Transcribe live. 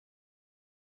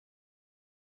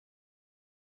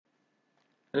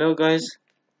Hello guys,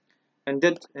 in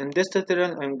this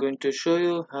tutorial I'm going to show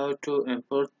you how to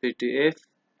import PDF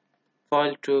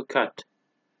file to CAD.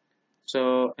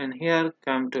 So in here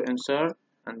come to insert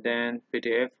and then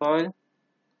PDF file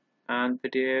and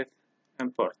PDF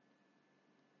import.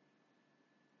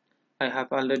 I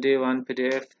have already one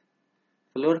PDF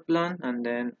floor plan and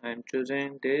then I'm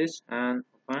choosing this and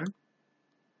open.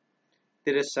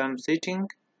 There is some setting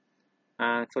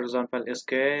and for example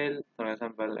scale, for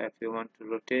example if you want to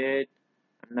rotate,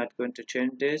 I'm not going to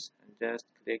change this and just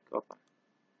click open.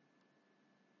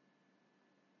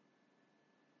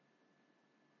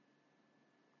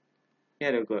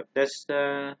 Here you go. That's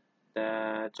the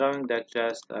drawing that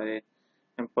just I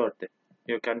imported.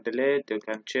 You can delete, you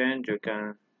can change, you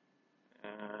can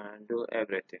do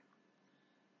everything.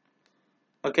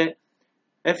 Okay.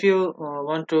 If you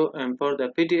want to import the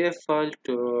PDF file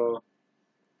to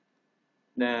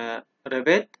the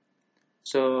Revit,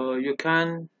 so you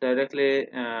can directly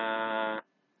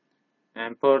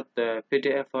import the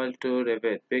PDF file to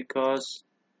Revit because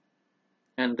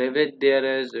in Revit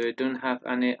we don't have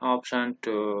any option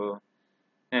to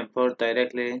import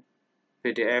directly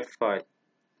PDF file.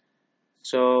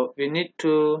 So we need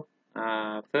to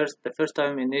the first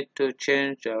time we need to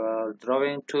change our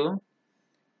drawing to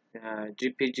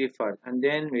JPG file and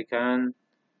then we can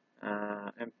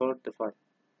import the file.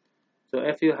 So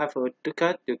if you have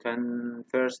AutoCAD, you can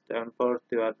first import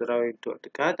your drawing to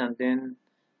AutoCAD and then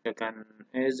you can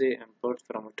easily import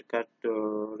from AutoCAD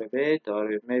to Revit,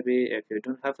 or maybe if you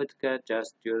don't have AutoCAD,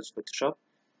 just use Photoshop.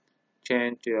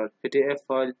 Change your PDF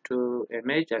file to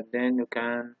image and then you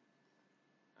can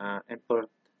import.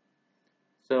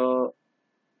 So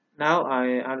now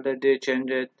I already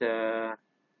changed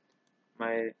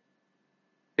my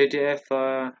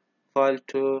PDF file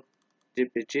to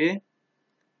JPG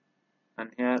and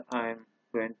here I'm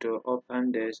going to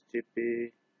open this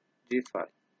JPG file.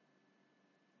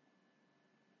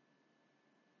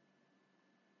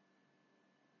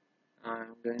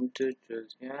 I'm going to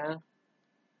choose here.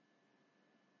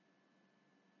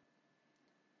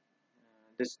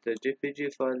 This is the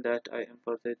JPG file that I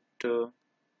imported to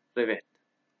Revit.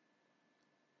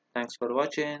 Thanks for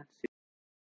watching.